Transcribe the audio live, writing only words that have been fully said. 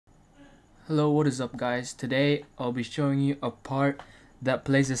Hello, what is up guys? Today I'll be showing you a part that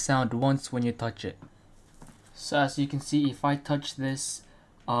plays a sound once when you touch it. So as you can see, if I touch this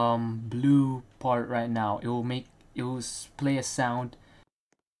blue part right now, it will play a sound,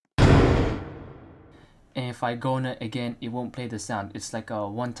 and if I go on it again, it won't play the sound. It's like a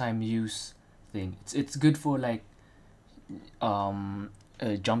one-time use thing. It's good for like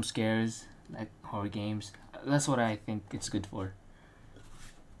jump scares, like horror games. That's what I think it's good for.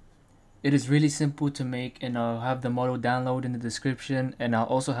 It is really simple to make, and I'll have the model download in the description, and I'll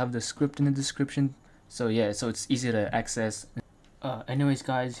also have the script in the description. So yeah, so it's easy to access. Anyways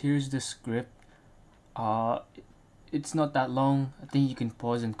guys, here's the script. It's not that long. I think you can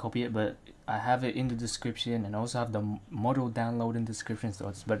pause and copy it, but I have it in the description, and I also have the model download in the description, so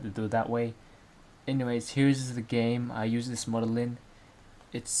it's better to do it that way. Anyways, here's the game I use this model in.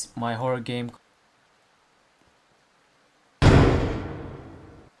 It's my horror game.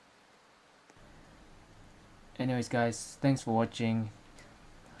 Anyways guys, thanks for watching.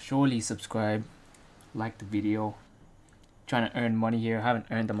 Surely subscribe, like the video. Trying to earn money here. I haven't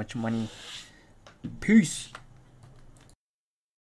earned that much money. Peace.